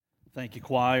Thank you,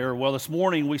 choir. Well, this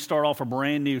morning we start off a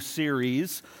brand new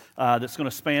series that's going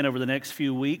to span over the next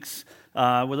few weeks with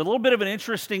a little bit of an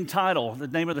interesting title. The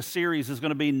name of the series is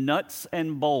going to be Nuts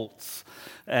and Bolts,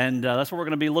 and that's what we're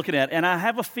going to be looking at. And I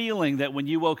have a feeling that when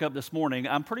you woke up this morning,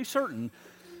 I'm pretty certain,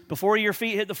 before your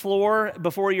feet hit the floor,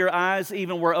 before your eyes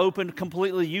even were opened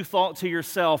completely, you thought to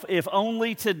yourself, if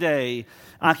only today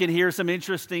I can hear some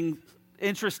interesting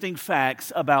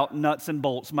facts about nuts and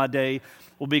bolts, my day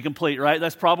will be complete, right?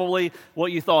 That's probably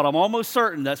what you thought. I'm almost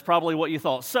certain that's probably what you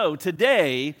thought. So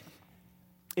today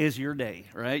is your day,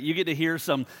 right? You get to hear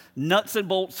some nuts and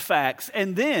bolts facts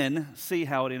and then see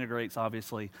how it integrates,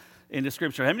 obviously, into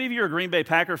Scripture. How many of you are Green Bay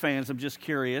Packer fans? I'm just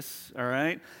curious, all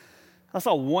right? I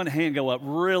saw one hand go up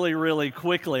really, really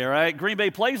quickly, all right? Green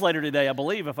Bay plays later today, I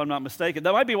believe, if I'm not mistaken.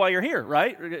 That might be why you're here,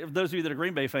 right? Those of you that are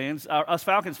Green Bay fans, us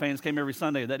Falcons fans came every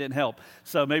Sunday. That didn't help.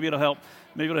 So maybe it'll help.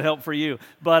 Maybe it'll help for you.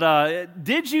 But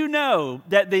did you know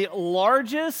that the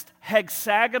largest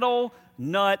hexagonal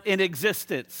nut in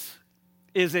existence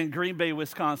is in Green Bay,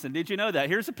 Wisconsin? Did you know that?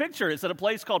 Here's a picture. It's at a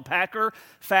place called Packer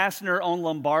Fastener on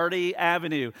Lombardi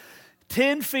Avenue.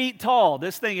 10 feet tall.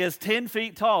 This thing is 10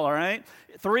 feet tall, all right?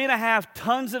 3.5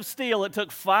 tons of steel. It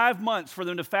took 5 months for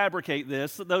them to fabricate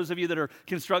this. Those of you that are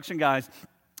construction guys,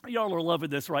 y'all are loving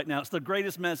this right now. It's the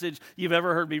greatest message you've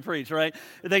ever heard me preach, right?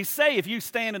 They say if you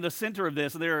stand in the center of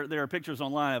this, and there are pictures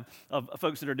online of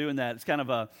folks that are doing that. It's kind of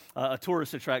a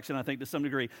tourist attraction, I think, to some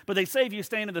degree. But they say if you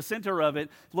stand in the center of it,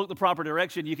 look the proper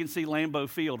direction, you can see Lambeau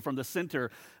Field from the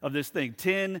center of this thing,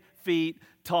 10 feet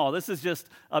tall. This is just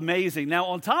amazing. Now,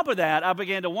 on top of that, I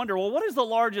began to wonder, well, what is the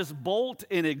largest bolt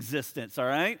in existence, all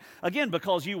right? Again,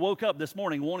 because you woke up this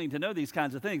morning wanting to know these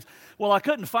kinds of things. Well, I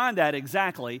couldn't find that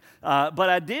exactly, but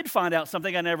I did find out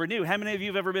something I never knew. How many of you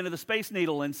have ever been to the Space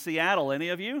Needle in Seattle? Any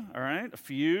of you? All right, a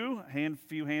few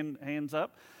hands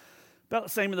up. About the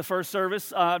same in the first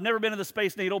service. I've never been to the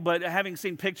Space Needle, but having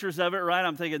seen pictures of it, right,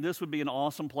 I'm thinking this would be an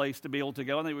awesome place to be able to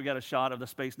go. I think we got a shot of the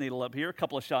Space Needle up here, a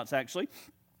couple of shots actually.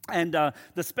 And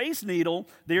the Space Needle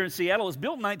there in Seattle was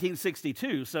built in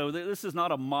 1962, so this is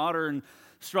not a modern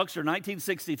structure.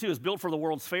 1962 is built for the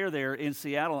World's Fair there in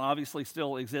Seattle, and obviously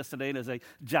still exists today as a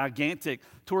gigantic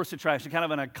tourist attraction, kind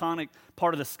of an iconic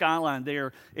part of the skyline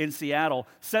there in Seattle.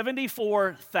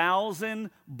 74,000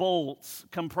 bolts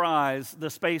comprise the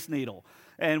Space Needle.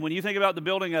 And when you think about the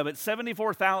building of it,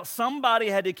 74,000, somebody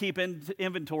had to keep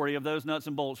inventory of those nuts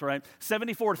and bolts, right?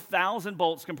 74,000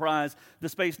 bolts comprise the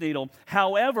Space Needle.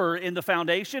 However, in the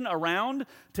foundation around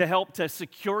to help to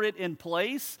secure it in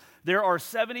place, there are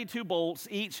 72 bolts,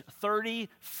 each 30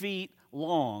 feet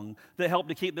long, that help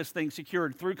to keep this thing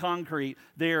secured through concrete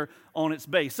there on its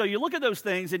base. So you look at those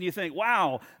things and you think,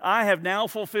 wow, I have now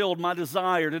fulfilled my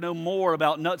desire to know more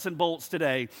about nuts and bolts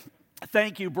today.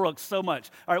 Thank you, Brooks, so much.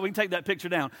 All right, we can take that picture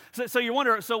down. So you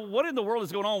wonder, so what in the world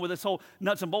is going on with this whole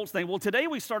nuts and bolts thing? Well, today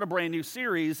we start a brand new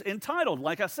series entitled,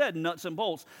 like I said, Nuts and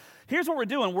Bolts. Here's what we're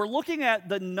doing. We're looking at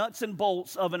the nuts and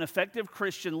bolts of an effective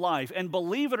Christian life. And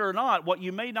believe it or not, what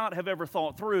you may not have ever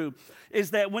thought through is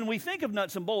that when we think of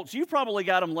nuts and bolts, you've probably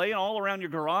got them laying all around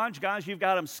your garage. Guys, you've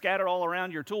got them scattered all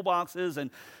around your toolboxes and,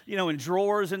 in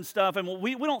drawers and stuff. And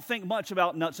we don't think much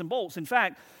about nuts and bolts. In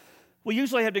fact, we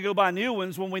usually have to go buy new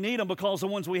ones when we need them because the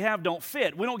ones we have don't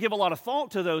fit. We don't give a lot of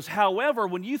thought to those. However,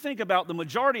 when you think about the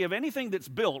majority of anything that's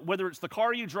built, whether it's the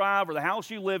car you drive or the house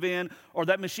you live in or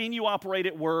that machine you operate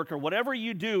at work or whatever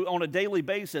you do on a daily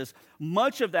basis,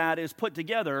 much of that is put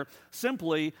together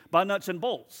simply by nuts and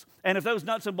bolts. And if those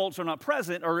nuts and bolts are not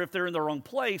present, or if they're in the wrong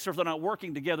place, or if they're not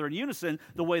working together in unison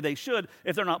the way they should,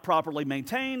 if they're not properly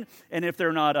maintained, and if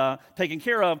they're not taken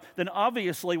care of, then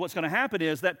obviously what's going to happen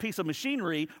is that piece of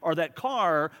machinery or that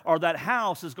car or that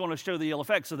house is going to show the ill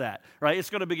effects of that, right?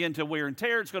 It's going to begin to wear and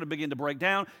tear. It's going to begin to break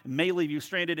down. It may leave you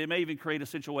stranded. It may even create a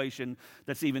situation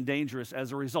that's even dangerous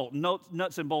as a result.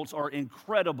 Nuts and bolts are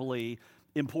incredibly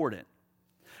important.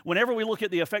 Whenever we look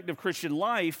at the effective Christian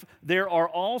life, there are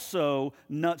also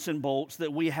nuts and bolts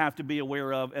that we have to be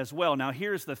aware of as well. Now,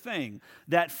 here's the thing.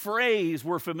 That phrase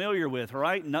we're familiar with,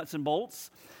 right? Nuts and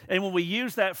bolts. And when we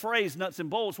use that phrase, nuts and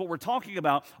bolts, what we're talking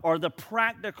about are the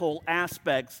practical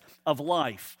aspects of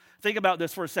life. Think about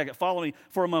this for a second. Follow me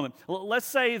for a moment. Let's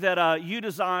say that you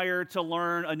desire to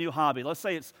learn a new hobby. Let's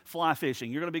say it's fly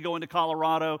fishing. You're going to be going to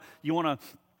Colorado. You want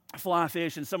to fly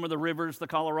fish in some of the rivers, the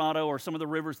Colorado or some of the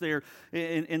rivers there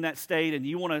in that state, and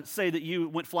you want to say that you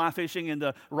went fly fishing in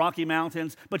the Rocky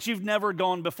Mountains, but you've never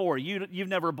gone before. You've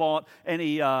never bought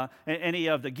any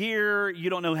of the gear. You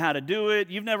don't know how to do it.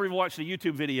 You've never even watched a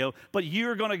YouTube video, but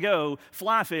you're going to go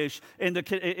fly fish in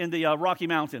the Rocky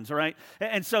Mountains, all right?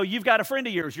 And so you've got a friend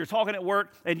of yours. You're talking at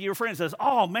work, and your friend says,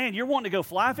 "Oh, man, you're wanting to go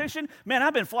fly fishing? Man,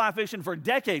 I've been fly fishing for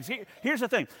decades." Here's the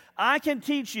thing. I can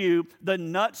teach you the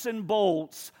nuts and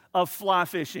bolts of fly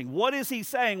fishing. What is he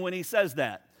saying when he says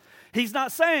that? He's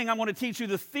not saying, "I'm going to teach you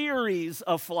the theories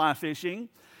of fly fishing."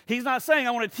 He's not saying,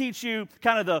 "I want to teach you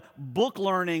kind of the book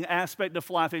learning aspect of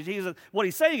fly fishing." What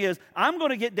he's saying is, "I'm going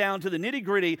to get down to the nitty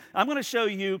gritty. I'm going to show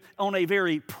you on a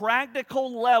very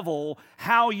practical level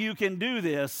how you can do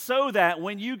this so that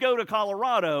when you go to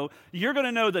Colorado, you're going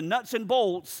to know the nuts and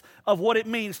bolts of what it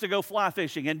means to go fly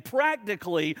fishing. And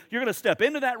practically, you're going to step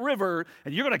into that river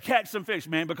and you're going to catch some fish,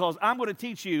 man, because I'm going to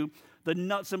teach you the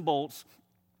nuts and bolts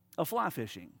of fly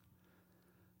fishing."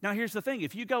 Now, here's the thing.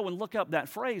 If you go and look up that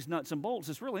phrase, nuts and bolts,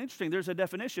 it's really interesting. There's a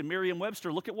definition.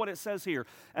 Merriam-Webster, look at what it says here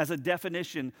as a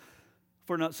definition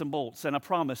for nuts and bolts. And I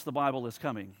promise the Bible is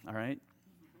coming, all right?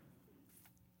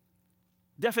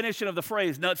 Definition of the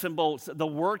phrase nuts and bolts: the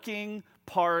working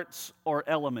parts or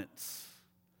elements.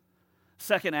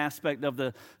 Second aspect of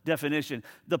the definition: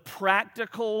 the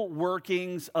practical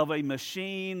workings of a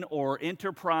machine or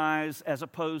enterprise as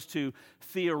opposed to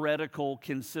theoretical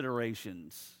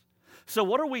considerations. So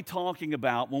what are we talking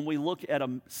about when we look at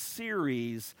a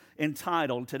series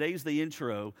entitled, today's the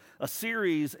intro, a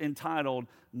series entitled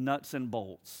Nuts and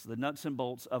Bolts, the nuts and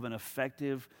bolts of an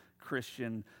effective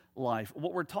Christian life?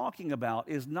 What we're talking about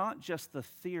is not just the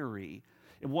theory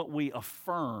and what we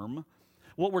affirm.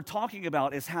 What we're talking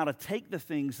about is how to take the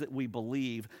things that we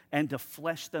believe and to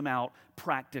flesh them out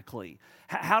practically.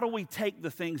 How do we take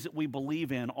the things that we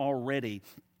believe in already,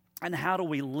 and how do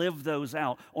we live those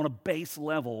out on a base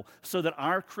level so that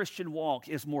our Christian walk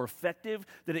is more effective,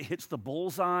 that it hits the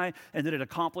bullseye, and that it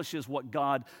accomplishes what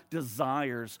God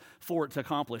desires for it to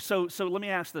accomplish? So let me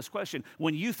ask this question.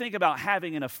 When you think about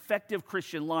having an effective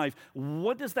Christian life,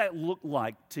 what does that look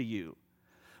like to you?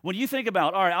 When you think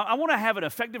about, all right, I want to have an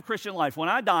effective Christian life. When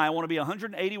I die, I want to be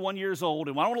 181 years old,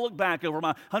 and I want to look back over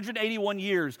my 181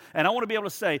 years, and I want to be able to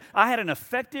say, I had an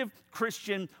effective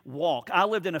Christian walk. I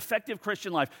lived an effective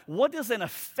Christian life. What does an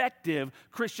effective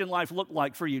Christian life look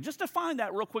like for you? Just define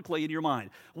that real quickly in your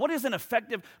mind. What is an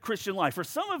effective Christian life? For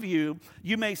some of you,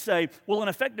 you may say, well, an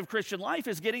effective Christian life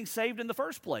is getting saved in the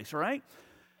first place, right?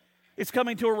 It's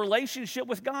coming to a relationship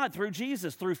with God through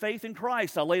Jesus, through faith in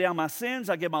Christ. I lay down my sins.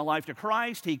 I give my life to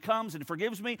Christ. He comes and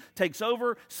forgives me, takes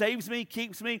over, saves me,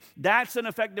 keeps me. That's an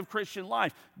effective Christian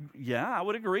life. Yeah, I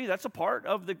would agree. That's a part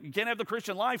of you can't have the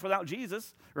Christian life without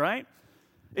Jesus, right?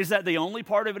 Is that the only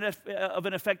part of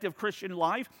an effective Christian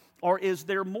life, or is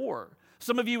there more?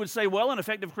 Some of you would say, well, an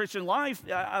effective Christian life,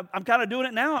 I'm kind of doing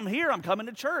it now. I'm here. I'm coming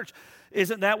to church.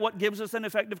 Isn't that what gives us an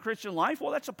effective Christian life?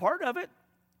 Well, that's a part of it.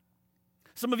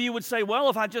 Some of you would say, well,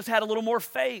 if I just had a little more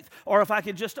faith, or if I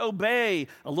could just obey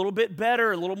a little bit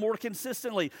better, a little more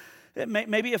consistently.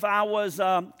 Maybe if I was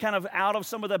kind of out of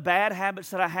some of the bad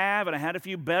habits that I have and I had a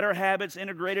few better habits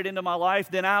integrated into my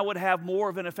life, then I would have more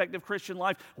of an effective Christian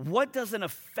life. What does an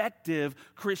effective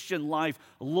Christian life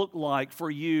look like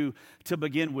for you to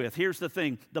begin with? Here's the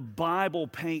thing. The Bible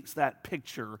paints that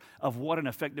picture of what an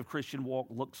effective Christian walk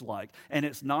looks like. And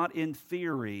it's not in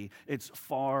theory. It's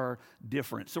far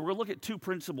different. So we're going to look at two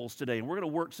principles today, and we're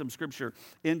going to work some scripture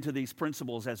into these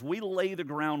principles as we lay the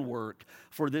groundwork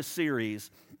for this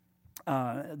series.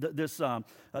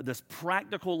 This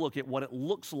practical look at what it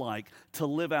looks like to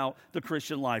live out the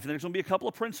Christian life. And there's going to be a couple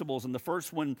of principles, and the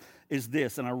first one is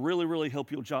this, and I really, really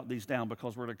hope you'll jot these down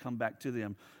because we're going to come back to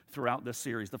them throughout this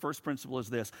series. The first principle is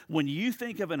this. When you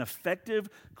think of an effective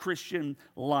Christian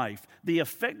life, the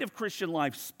effective Christian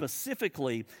life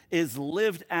specifically is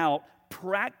lived out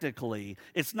practically.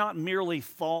 It's not merely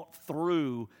thought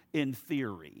through in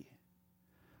theory.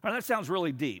 All right, that sounds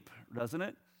really deep, doesn't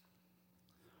it?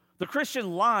 The Christian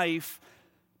life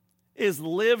is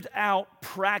lived out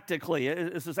practically.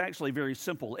 This is actually very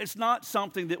simple. It's not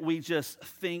something that we just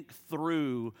think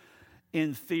through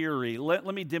in theory. Let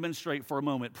me demonstrate for a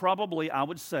moment. Probably, I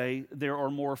would say, there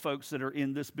are more folks that are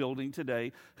in this building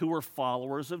today who are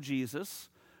followers of Jesus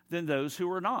than those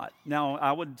who are not. Now,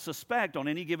 I would suspect on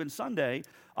any given Sunday,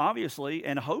 obviously,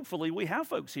 and hopefully we have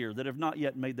folks here that have not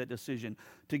yet made that decision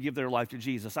to give their life to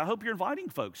Jesus. I hope you're inviting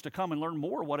folks to come and learn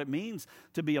more what it means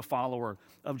to be a follower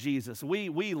of Jesus. We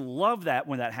love that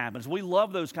when that happens. We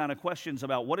love those kind of questions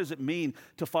about what does it mean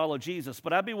to follow Jesus.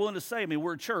 But I'd be willing to say, I mean,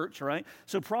 we're a church, right?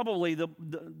 So probably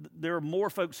there are more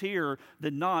folks here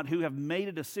than not who have made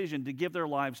a decision to give their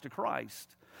lives to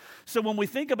Christ. So when we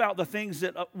think about the things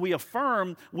that we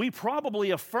affirm, we probably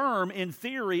affirm in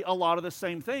theory a lot of the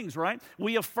same things, right?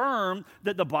 We affirm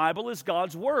that the Bible is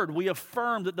God's Word. We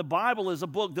affirm that the Bible is a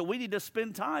book that we need to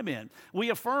spend time in.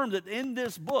 We affirm that in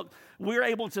this book, we're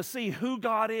able to see who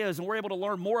God is, and we're able to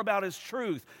learn more about His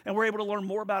truth, and we're able to learn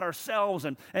more about ourselves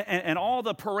and all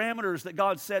the parameters that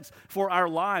God sets for our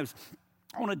lives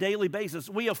on a daily basis.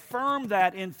 We affirm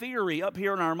that in theory up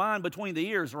here in our mind between the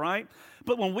ears, right?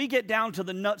 But when we get down to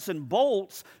the nuts and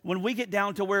bolts, when we get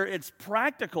down to where it's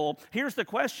practical, here's the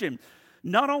question.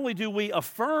 Not only do we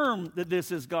affirm that this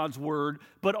is God's Word,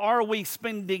 but are we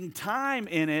spending time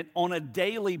in it on a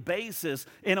daily basis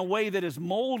in a way that is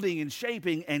molding and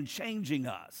shaping and changing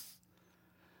us?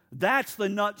 That's the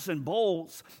nuts and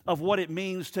bolts of what it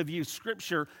means to view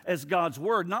Scripture as God's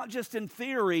Word. Not just in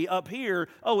theory up here,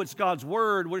 oh, it's God's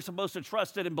Word, we're supposed to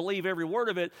trust it and believe every word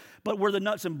of it, but where the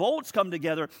nuts and bolts come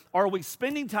together, are we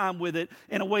spending time with it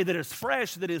in a way that is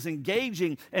fresh, that is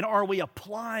engaging, and are we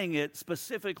applying it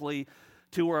specifically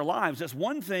to our lives? That's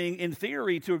one thing in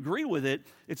theory to agree with it.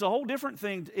 It's a whole different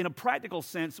thing in a practical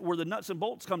sense where the nuts and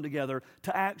bolts come together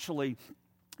to actually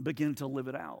begin to live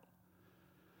it out.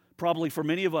 Probably for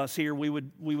many of us here, we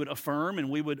would affirm and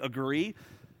we would agree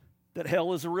that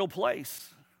hell is a real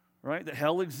place, right? That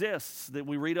hell exists, that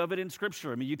we read of it in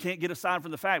Scripture. I mean, you can't get aside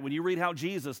from the fact when you read how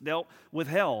Jesus dealt with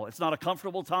hell. It's not a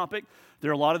comfortable topic.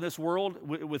 There are a lot in this world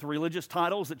with religious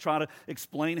titles that try to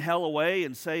explain hell away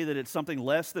and say that it's something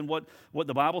less than what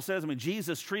the Bible says. I mean,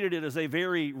 Jesus treated it as a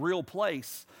very real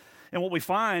place. And what we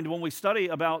find when we study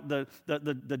about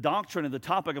the doctrine and the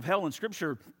topic of hell in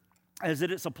Scripture is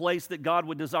that it's a place that God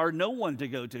would desire no one to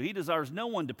go to. He desires no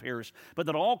one to perish, but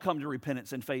that all come to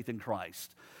repentance and faith in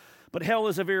Christ. But hell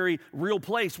is a very real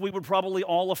place. We would probably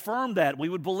all affirm that. We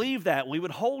would believe that. We would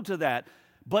hold to that.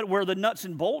 But where the nuts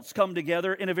and bolts come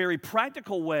together in a very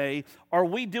practical way, are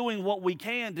we doing what we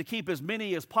can to keep as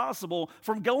many as possible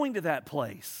from going to that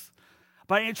place?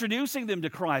 By introducing them to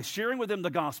Christ, sharing with them the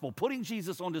gospel, putting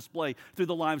Jesus on display through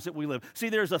the lives that we live. See,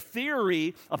 there's a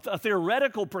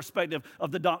theoretical perspective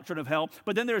of the doctrine of hell,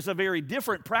 but then there's a very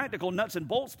different practical nuts and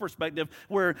bolts perspective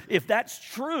where if that's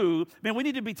true, man, we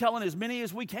need to be telling as many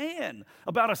as we can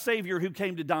about a Savior who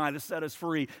came to die to set us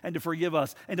free and to forgive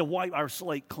us and to wipe our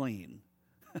slate clean.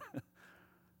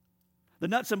 The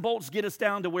nuts and bolts get us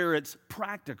down to where it's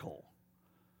practical.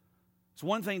 It's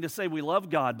one thing to say we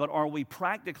love God, but are we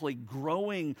practically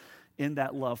growing in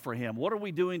that love for Him? What are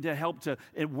we doing to help to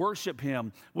worship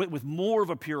Him with more of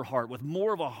a pure heart, with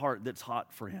more of a heart that's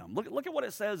hot for Him? Look at what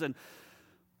it says in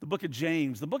the book of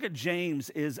James. The book of James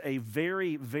is a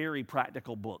very, very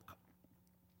practical book.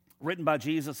 Written by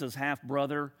Jesus'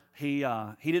 half-brother. He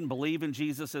didn't believe in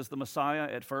Jesus as the Messiah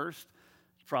at first.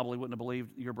 You probably wouldn't have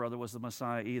believed your brother was the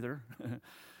Messiah either,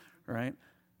 right?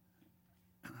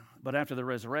 But after the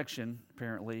resurrection,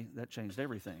 apparently, that changed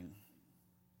everything.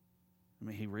 I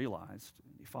mean, he realized,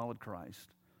 he followed Christ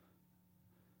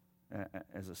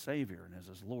as a Savior and as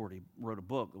his Lord. He wrote a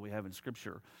book that we have in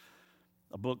Scripture,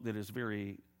 a book that is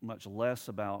very much less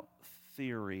about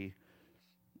theory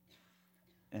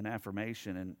and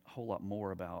affirmation and a whole lot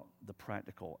more about the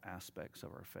practical aspects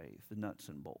of our faith, the nuts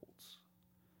and bolts.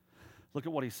 Look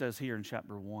at what he says here in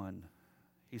chapter 1.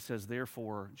 He says,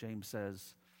 therefore, James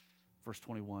says, verse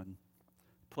 21,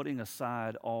 putting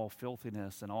aside all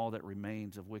filthiness and all that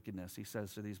remains of wickedness, he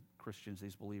says to these Christians,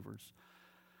 these believers,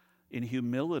 in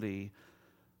humility,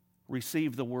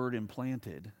 receive the word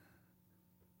implanted,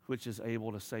 which is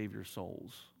able to save your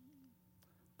souls.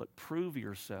 But prove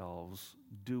yourselves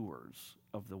doers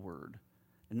of the word,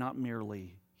 and not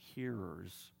merely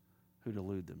hearers who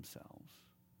delude themselves.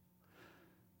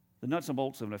 The nuts and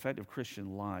bolts of an effective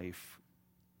Christian life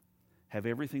have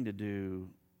everything to do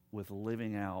with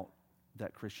living out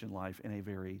that Christian life in a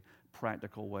very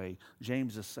practical way.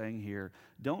 James is saying here,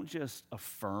 don't just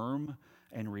affirm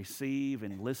and receive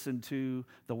and listen to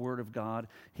the Word of God.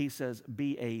 He says,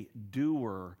 be a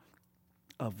doer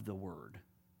of the Word.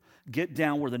 Get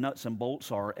down where the nuts and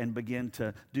bolts are and begin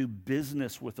to do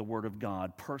business with the Word of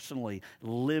God personally.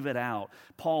 Live it out.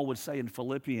 Paul would say in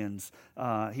Philippians,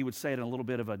 he would say it in a little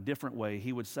bit of a different way.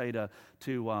 He would say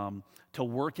to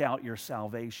work out your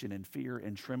salvation in fear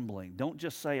and trembling. Don't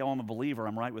just say, oh, I'm a believer,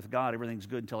 I'm right with God, everything's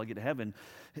good until I get to heaven.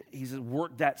 He says,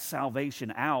 work that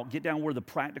salvation out. Get down where the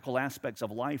practical aspects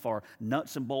of life are.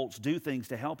 Nuts and bolts. Do things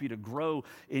to help you to grow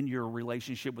in your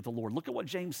relationship with the Lord. Look at what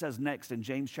James says next in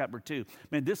James chapter 2.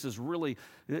 Man, this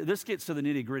gets to the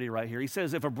nitty gritty right here. He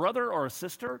says, if a brother or a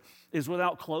sister is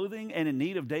without clothing and in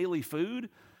need of daily food,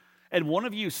 and one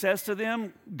of you says to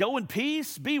them, go in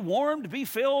peace, be warmed, be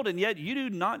filled, and yet you do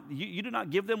not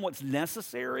give them what's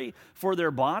necessary for their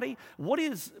body, what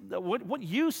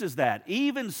use is that?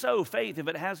 Even so, faith, if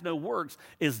it has no works,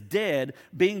 is dead,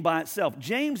 being by itself.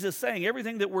 James is saying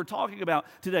everything that we're talking about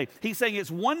today. He's saying it's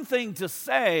one thing to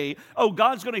say, oh,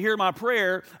 God's going to hear my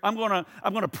prayer. I'm going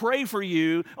to pray for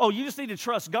you. Oh, you just need to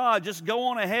trust God. Just go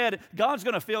on ahead. God's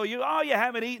going to fill you. Oh, you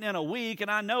haven't eaten in a week, and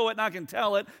I know it, and I can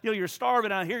tell it. You're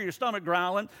starving. I hear your stomach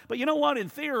growling. But you know what? In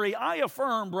theory, I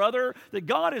affirm, brother, that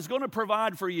God is going to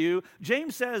provide for you.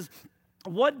 James says,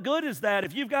 what good is that?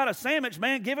 If you've got a sandwich,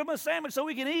 man, give him a sandwich so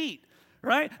he can eat.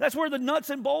 Right? That's where the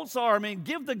nuts and bolts are. I mean,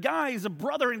 give the guy, he's a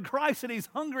brother in Christ and he's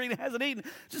hungry and hasn't eaten.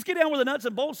 Just get down where the nuts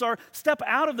and bolts are. Step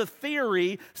out of the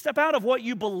theory, step out of what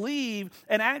you believe,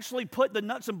 and actually put the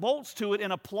nuts and bolts to it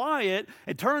and apply it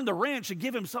and turn the wrench and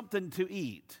give him something to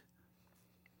eat.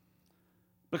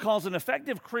 Because an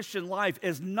effective Christian life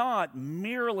is not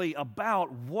merely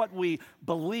about what we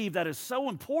believe. That is so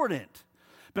important,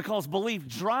 because belief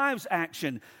drives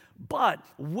action. But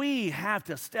we have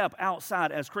to step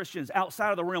outside as Christians,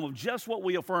 outside of the realm of just what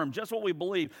we affirm, just what we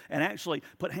believe, and actually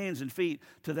put hands and feet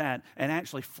to that and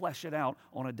actually flesh it out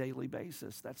on a daily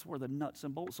basis. That's where the nuts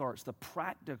and bolts are. It's the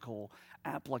practical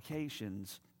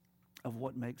applications of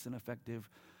what makes an effective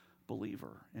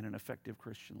believer in an effective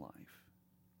Christian life.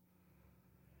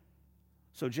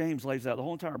 So James lays out, the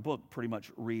whole entire book pretty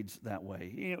much reads that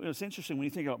way. You know, it's interesting when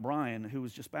you think about Brian, who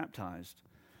was just baptized.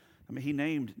 I mean, he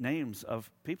named names of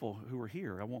people who were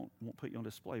here. I won't put you on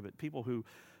display, but people who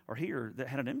are here that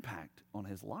had an impact on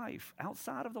his life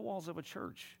outside of the walls of a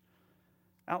church,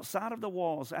 outside of the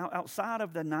walls, outside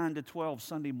of the 9 to 12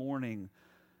 Sunday morning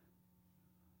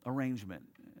arrangement.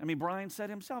 I mean, Brian said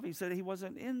himself, he said he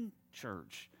wasn't in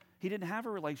church. He didn't have a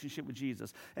relationship with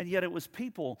Jesus. And yet it was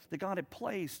people that God had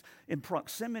placed in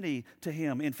proximity to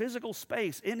him, in physical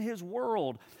space, in his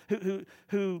world,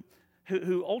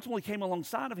 who ultimately came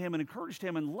alongside of him and encouraged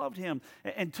him and loved him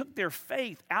and took their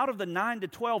faith out of the 9 to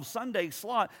 12 Sunday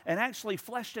slot and actually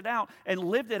fleshed it out and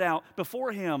lived it out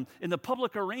before him in the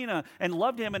public arena and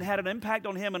loved him and had an impact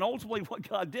on him. And ultimately what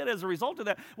God did as a result of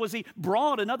that was he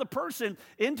brought another person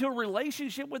into a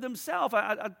relationship with himself.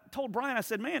 I told Brian, I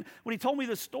said, man, when he told me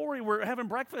this story, we're having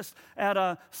breakfast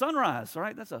at Sunrise, all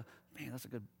right? That's a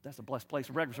blessed place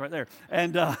for breakfast right there.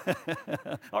 And I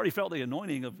already felt the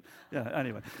anointing of,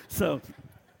 anyway. So,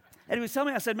 and he was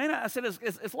telling me, I said,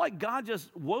 it's like God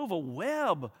just wove a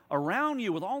web around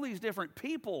you with all these different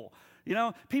people, you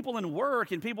know, people in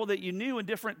work and people that you knew in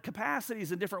different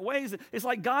capacities in different ways. It's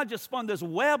like God just spun this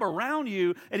web around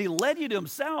you and he led you to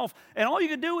himself. And all you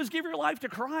could do is give your life to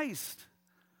Christ.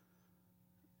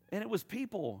 And it was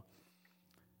people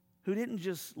who didn't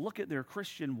just look at their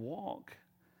Christian walk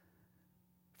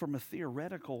from a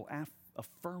theoretical,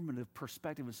 affirmative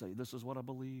perspective and say, this is what I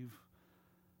believe.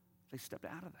 They stepped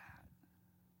out of that.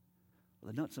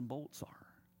 Well, the nuts and bolts are.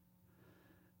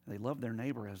 They loved their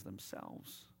neighbor as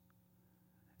themselves.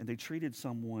 And they treated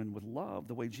someone with love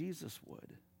the way Jesus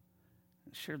would.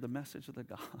 And shared the message of the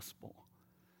gospel.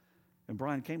 And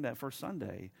Brian came that first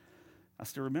Sunday. I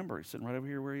still remember, he's sitting right over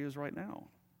here where he is right now.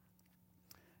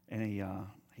 And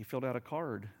he filled out a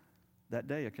card that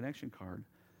day, a connection card.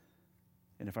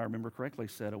 And if I remember correctly,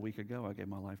 said a week ago, I gave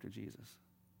my life to Jesus.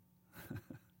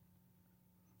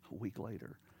 A week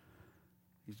later,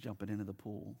 he's jumping into the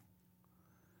pool.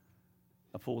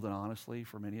 A pool that honestly,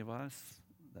 for many of us,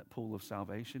 that pool of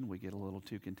salvation, we get a little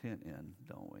too content in,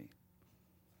 don't we?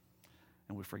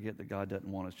 And we forget that God doesn't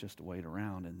want us just to wait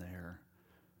around in there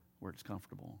where it's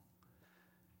comfortable.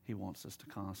 He wants us to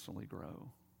constantly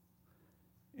grow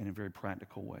and in very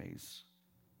practical ways,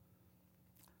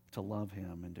 to love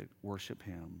him and to worship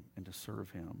him and to serve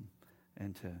him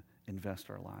and to invest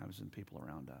our lives in people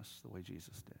around us the way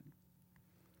Jesus did.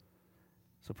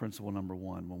 So principle number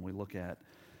one, when we look at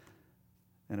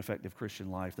an effective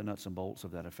Christian life, the nuts and bolts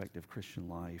of that effective Christian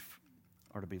life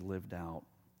are to be lived out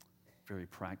very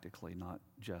practically, not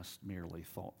just merely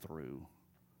thought through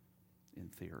in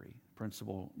theory.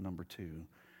 Principle number two,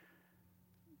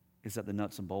 is that the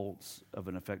nuts and bolts of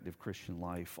an effective Christian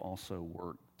life also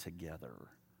work together.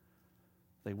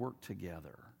 They work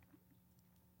together.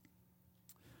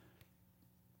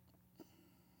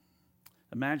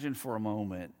 Imagine for a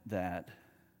moment that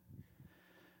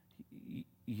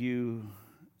you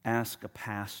ask a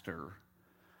pastor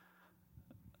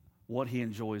what he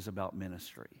enjoys about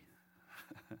ministry.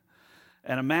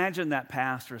 And imagine that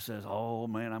pastor says, "Oh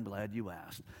man, I'm glad you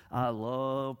asked. I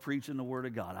love preaching the Word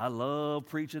of God. I love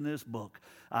preaching this book.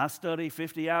 I study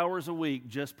 50 hours a week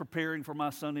just preparing for my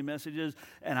Sunday messages,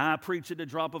 and I preach at the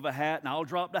drop of a hat, and I'll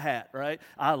drop the hat, right?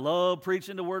 I love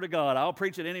preaching the Word of God. I'll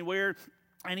preach it anywhere,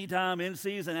 anytime, in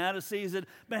season, out of season.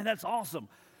 Man, that's awesome."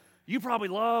 You probably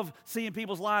love seeing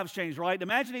people's lives change, right?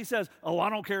 Imagine he says, "Oh, I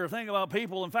don't care a thing about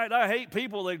people. In fact, I hate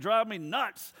people. They drive me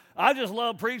nuts. I just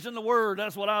love preaching the Word.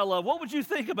 That's what I love." What would you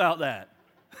think about that?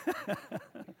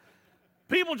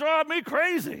 People drive me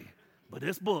crazy. But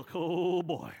this book, oh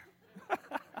boy.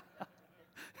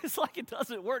 It's like it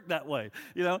doesn't work that way,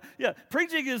 you know? Yeah,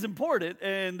 preaching is important,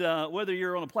 and whether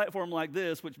you're on a platform like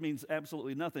this, which means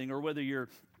absolutely nothing, or whether you're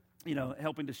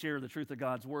helping to share the truth of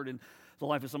God's Word in the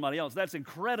life of somebody else. That's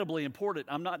incredibly important.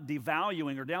 I'm not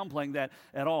devaluing or downplaying that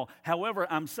at all. However,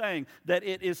 I'm saying that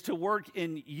it is to work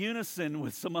in unison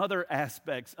with some other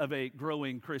aspects of a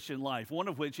growing Christian life, one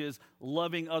of which is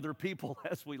loving other people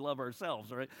as we love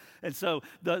ourselves, right? And so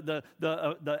the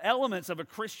elements of a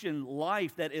Christian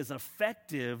life that is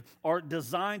effective are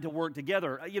designed to work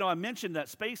together. I mentioned that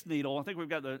Space Needle. I think we've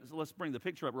got let's bring the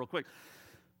picture up real quick.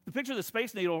 The picture of the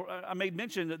Space Needle, I made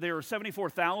mention that there are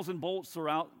 74,000 bolts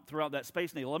throughout that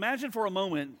Space Needle. Imagine for a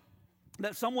moment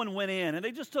that someone went in and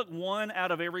they just took one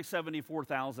out of every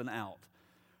 74,000 out.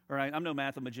 All right, I'm no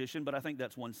mathematician, but I think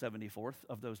that's 1/74th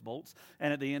of those bolts.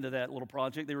 And at the end of that little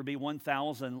project, there would be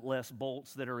 1,000 less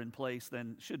bolts that are in place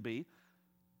than should be.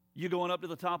 You going up to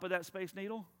the top of that Space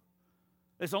Needle?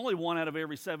 It's only one out of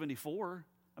every 74.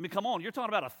 I mean, come on, you're talking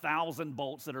about 1,000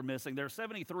 bolts that are missing. There are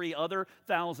 73 other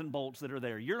 1,000 bolts that are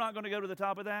there. You're not going to go to the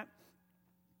top of that?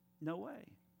 No way.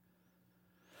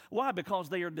 Why? Because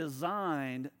they are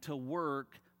designed to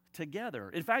work together.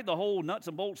 In fact, the whole nuts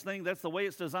and bolts thing, that's the way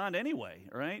it's designed anyway,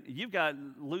 right? You've got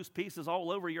loose pieces all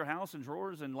over your house and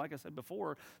drawers, and like I said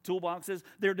before, toolboxes.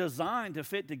 They're designed to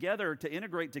fit together, to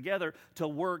integrate together, to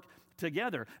work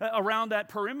together. Around that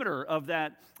perimeter of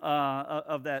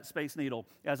that Space Needle,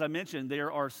 as I mentioned,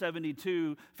 there are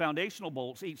 72 foundational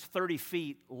bolts, each 30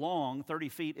 feet long, 30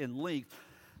 feet in length.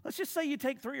 Let's just say you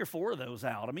take 3 or 4 of those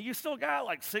out. I mean, you still got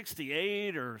like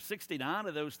 68 or 69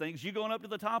 of those things. You going up to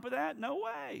the top of that? No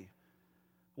way.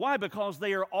 Why? Because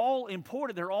they are all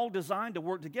important. They're all designed to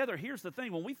work together. Here's the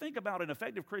thing. When we think about an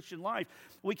effective Christian life,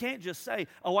 we can't just say,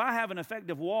 "Oh, I have an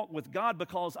effective walk with God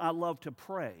because I love to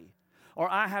pray." Or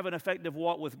I have an effective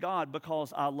walk with God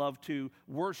because I love to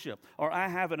worship. Or I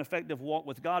have an effective walk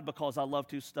with God because I love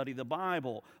to study the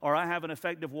Bible. Or I have an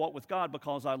effective walk with God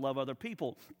because I love other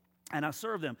people and I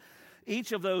serve them.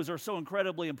 Each of those are so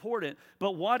incredibly important.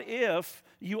 But what if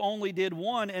you only did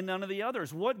one and none of the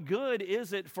others? What good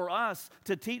is it for us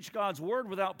to teach God's Word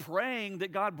without praying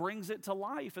that God brings it to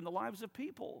life in the lives of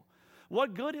people?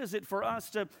 What good is it for us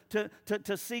to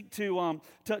seek to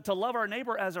love our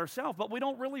neighbor as ourselves, but we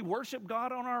don't really worship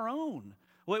God on our own?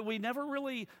 We never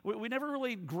really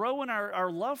grow in our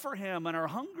love for Him and our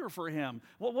hunger for Him.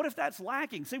 Well, what if that's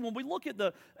lacking? See, when we look at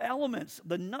the elements,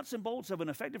 the nuts and bolts of an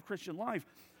effective Christian life,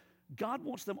 God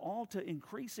wants them all to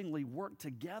increasingly work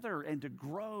together and to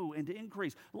grow and to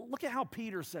increase. Look at how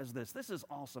Peter says this. This is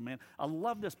awesome, man. I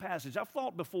love this passage. I've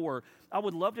thought before I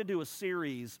would love to do a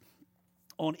series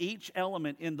on each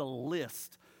element in the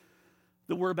list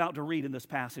that we're about to read in this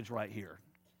passage right here.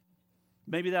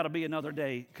 Maybe that'll be another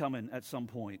day coming at some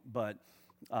point, but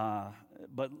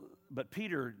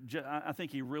Peter, I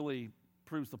think he really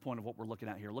proves the point of what we're looking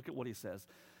at here. Look at what he says.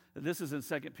 This is in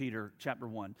 2 Peter chapter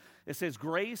 1. It says,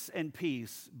 "Grace and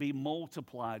peace be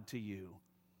multiplied to you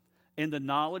in the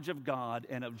knowledge of God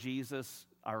and of Jesus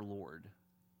our Lord,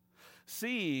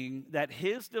 seeing that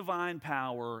His divine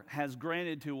power has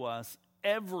granted to us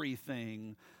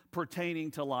everything pertaining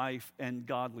to life and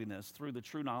godliness through the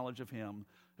true knowledge of Him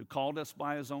who called us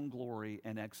by His own glory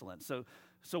and excellence."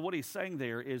 So what he's saying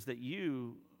there is that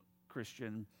you,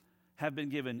 Christian, have been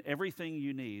given everything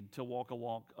you need to walk a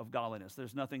walk of godliness.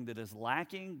 There's nothing that is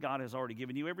lacking. God has already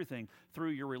given you everything through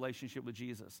your relationship with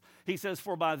Jesus. He says,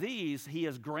 "For by these He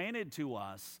has granted to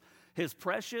us His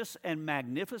precious and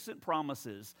magnificent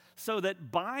promises, so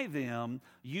that by them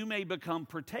you may become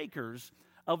partakers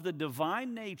of the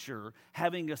divine nature,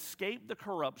 having escaped the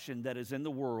corruption that is in the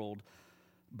world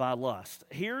by lust."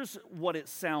 Here's what it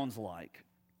sounds like.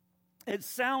 It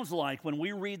sounds like when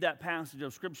we read that passage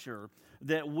of Scripture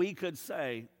that we could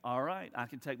say, all right, I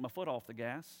can take my foot off the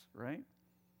gas, right?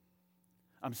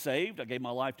 I'm saved. I gave my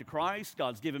life to Christ.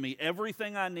 God's given me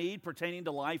everything I need pertaining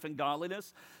to life and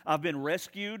godliness. I've been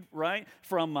rescued, right,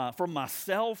 from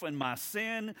myself and my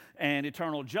sin and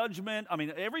eternal judgment. I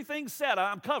mean, everything's set.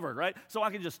 I'm covered, right? So I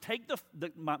can just take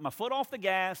my foot off the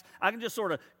gas. I can just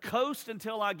sort of coast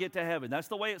until I get to heaven. That's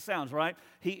the way it sounds, right?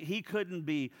 He couldn't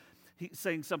be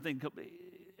saying something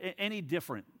any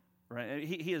different. Right?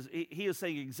 He is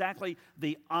saying exactly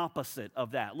the opposite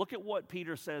of that. Look at what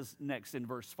Peter says next in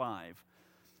verse 5.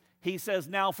 He says,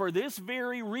 now for this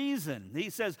very reason, he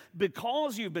says,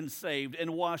 because you've been saved and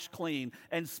washed clean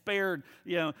and spared,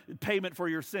 payment for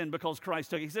your sin because Christ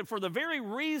took it. He said, for the very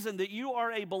reason that you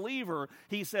are a believer,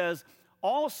 he says,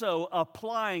 also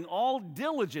applying all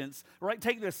diligence, right?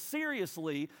 Take this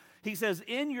seriously. He says,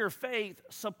 in your faith,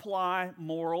 supply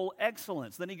moral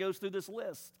excellence. Then he goes through this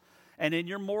list. And in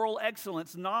your moral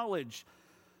excellence, knowledge.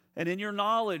 And in your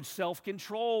knowledge,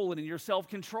 self-control, and in your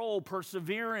self-control,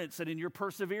 perseverance, and in your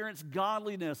perseverance,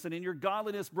 godliness, and in your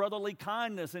godliness, brotherly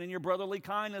kindness, and in your brotherly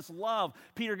kindness, love.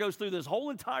 Peter goes through this whole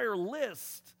entire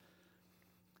list.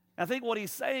 I think what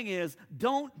he's saying is,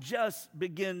 don't just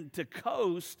begin to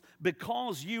coast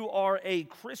because you are a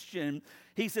Christian.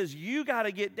 He says, you got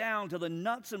to get down to the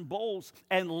nuts and bolts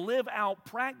and live out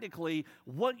practically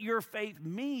what your faith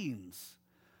means.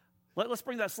 Let's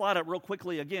bring that slide up real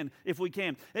quickly again, if we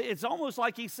can. It's almost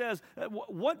like he says,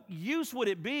 what use would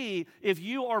it be if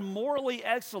you are morally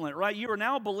excellent, right? You are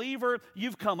now a believer.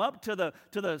 You've come up to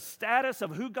the status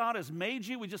of who God has made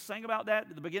you. We just sang about that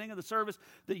at the beginning of the service,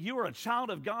 that you are a child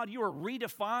of God. You are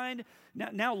redefined.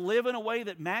 Now live in a way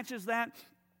that matches that.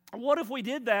 What if we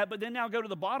did that, but then now go to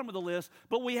the bottom of the list,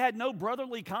 but we had no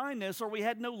brotherly kindness or we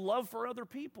had no love for other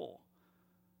people?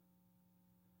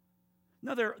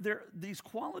 No, these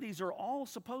qualities are all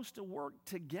supposed to work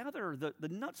together. The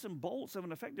nuts and bolts of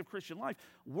an effective Christian life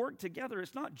work together.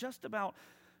 It's not just about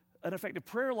an effective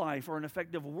prayer life or an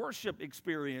effective worship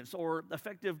experience or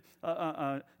effective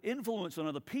influence on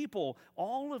other people.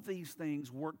 All of these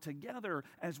things work together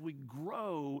as we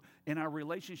grow in our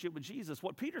relationship with Jesus.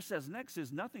 What Peter says next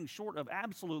is nothing short of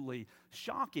absolutely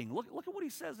shocking. Look at what he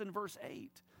says in verse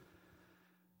 8.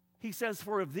 He says,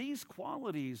 for if these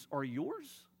qualities are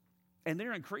yours, and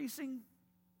they're increasing,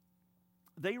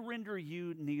 they render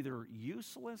you neither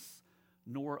useless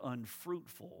nor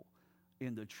unfruitful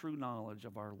in the true knowledge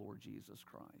of our Lord Jesus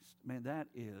Christ. Man, that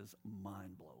is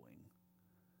mind-blowing.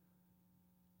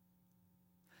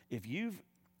 If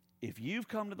you've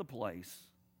come to the place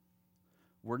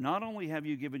where not only have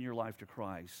you given your life to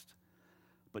Christ,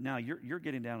 but now you're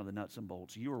getting down to the nuts and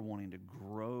bolts. You are wanting to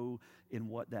grow in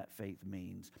what that faith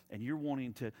means. And you're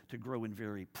wanting to grow in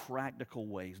very practical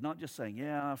ways. Not just saying,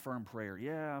 yeah, I affirm prayer.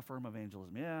 Yeah, I affirm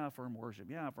evangelism. Yeah, I affirm worship.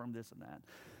 Yeah, I affirm this and that.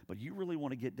 But you really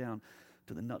want to get down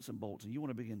to the nuts and bolts. And you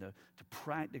want to begin to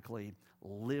practically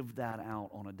live that out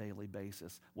on a daily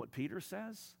basis. What Peter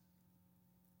says,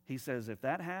 he says, if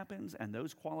that happens and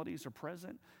those qualities are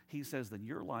present, he says, then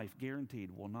your life guaranteed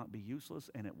will not be useless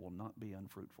and it will not be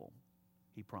unfruitful.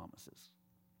 He promises.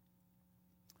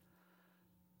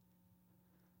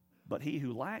 But he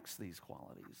who lacks these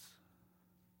qualities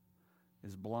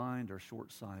is blind or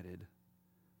short-sighted,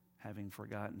 having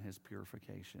forgotten his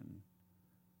purification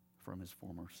from his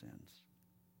former sins.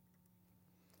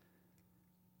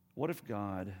 What if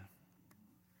God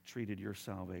treated your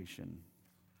salvation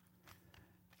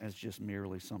as just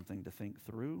merely something to think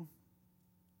through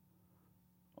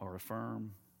or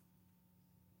affirm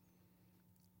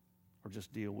or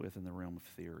just deal with in the realm of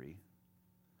theory?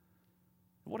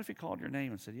 What if he called your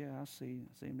name and said, yeah, I see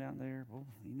him down there. Well,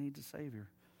 he needs a Savior.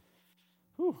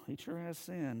 Whew, he sure has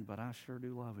sinned, but I sure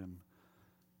do love him.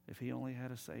 If he only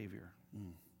had a Savior.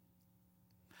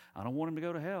 I don't want him to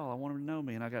go to hell. I want him to know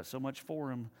me, and I got so much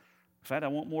for him. In fact, I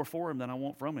want more for him than I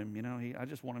want from him. I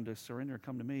just want him to surrender and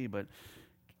come to me, but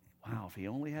wow, if he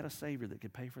only had a Savior that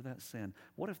could pay for that sin.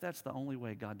 What if that's the only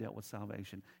way God dealt with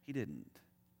salvation? He didn't.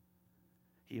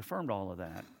 He affirmed all of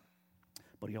that,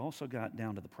 but he also got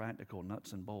down to the practical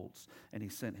nuts and bolts, and he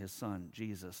sent his son,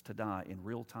 Jesus, to die in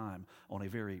real time on a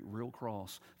very real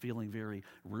cross, feeling very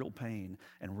real pain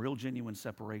and real genuine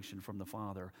separation from the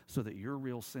Father, so that your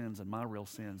real sins and my real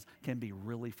sins can be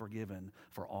really forgiven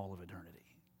for all of eternity.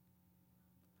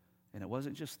 And it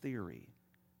wasn't just theory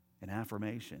and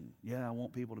affirmation. Yeah, I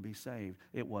want people to be saved.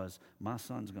 It was, my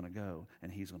son's going to go, and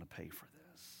he's going to pay for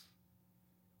this.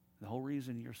 The whole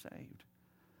reason you're saved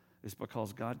is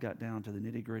because God got down to the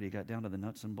nitty-gritty, got down to the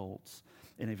nuts and bolts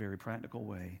in a very practical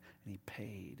way, and he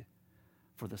paid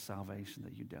for the salvation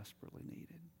that you desperately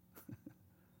needed.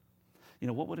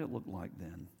 What would it look like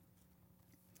then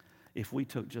if we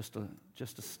took just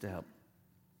a step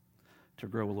to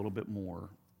grow a little bit more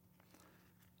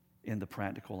in the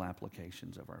practical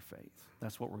applications of our faith?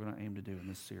 That's what we're going to aim to do in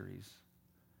this series.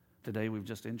 Today we've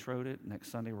just introed it.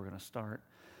 Next Sunday we're going to start.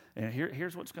 And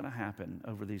here's what's going to happen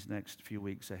over these next few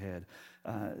weeks ahead.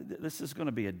 This is going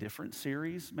to be a different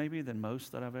series maybe than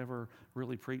most that I've ever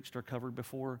really preached or covered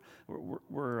before.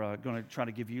 We're going to try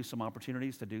to give you some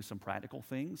opportunities to do some practical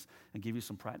things and give you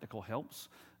some practical helps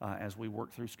as we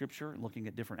work through Scripture, looking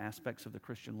at different aspects of the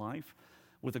Christian life,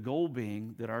 with the goal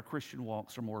being that our Christian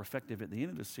walks are more effective at the end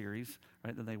of the series,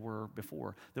 right, than they were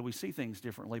before, that we see things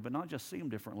differently, but not just see them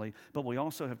differently, but we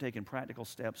also have taken practical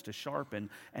steps to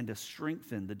sharpen and to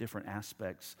strengthen the different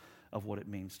aspects of what it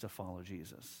means to follow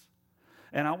Jesus.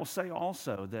 And I will say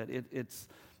also that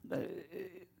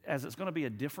as it's going to be a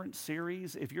different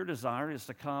series, if your desire is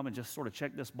to come and just sort of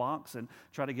check this box and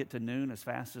try to get to noon as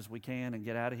fast as we can and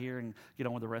get out of here and get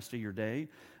on with the rest of your day,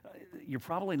 you're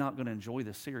probably not going to enjoy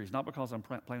this series. Not because I'm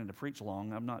planning to preach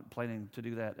long. I'm not planning to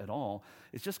do that at all.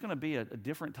 It's just going to be a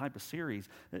different type of series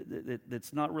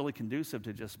that's not really conducive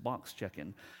to just box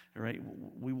checking. Right?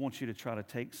 We want you to try to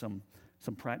take some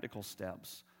practical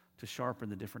steps to sharpen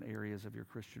the different areas of your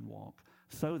Christian walk,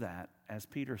 so that, as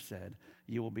Peter said,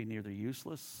 you will be neither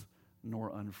useless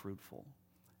nor unfruitful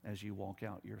as you walk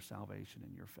out your salvation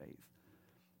and your faith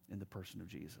in the person of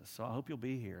Jesus. So I hope you'll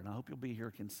be here, and I hope you'll be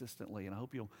here consistently, and I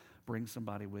hope you'll bring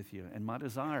somebody with you. And my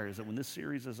desire is that when this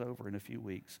series is over in a few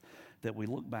weeks, that we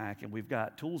look back and we've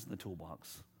got tools in the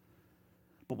toolbox,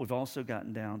 but we've also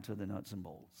gotten down to the nuts and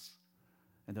bolts.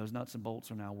 And those nuts and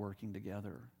bolts are now working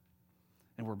together.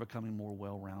 And we're becoming more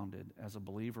well-rounded as a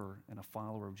believer and a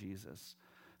follower of Jesus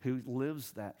who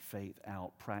lives that faith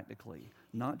out practically,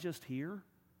 not just here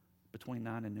between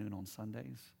 9 and noon on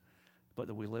Sundays, but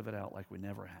that we live it out like we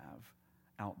never have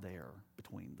out there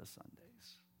between the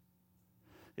Sundays.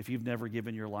 If you've never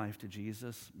given your life to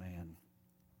Jesus, man,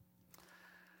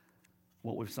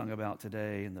 what we've sung about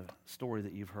today and the story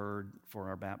that you've heard for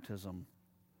our baptism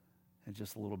and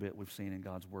just a little bit we've seen in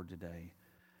God's Word today,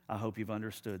 I hope you've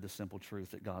understood the simple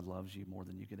truth that God loves you more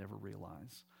than you could ever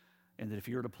realize. And that if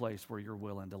you're at a place where you're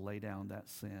willing to lay down that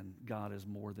sin, God is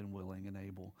more than willing and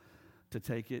able to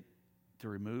take it, to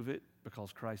remove it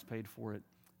because Christ paid for it,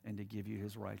 and to give you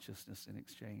his righteousness in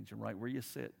exchange. And right where you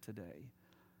sit today,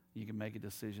 you can make a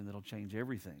decision that'll change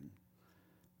everything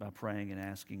by praying and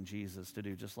asking Jesus to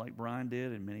do just like Brian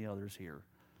did and many others here,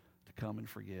 to come and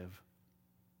forgive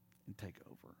and take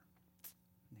over.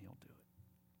 And he'll do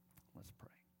it. Let's pray.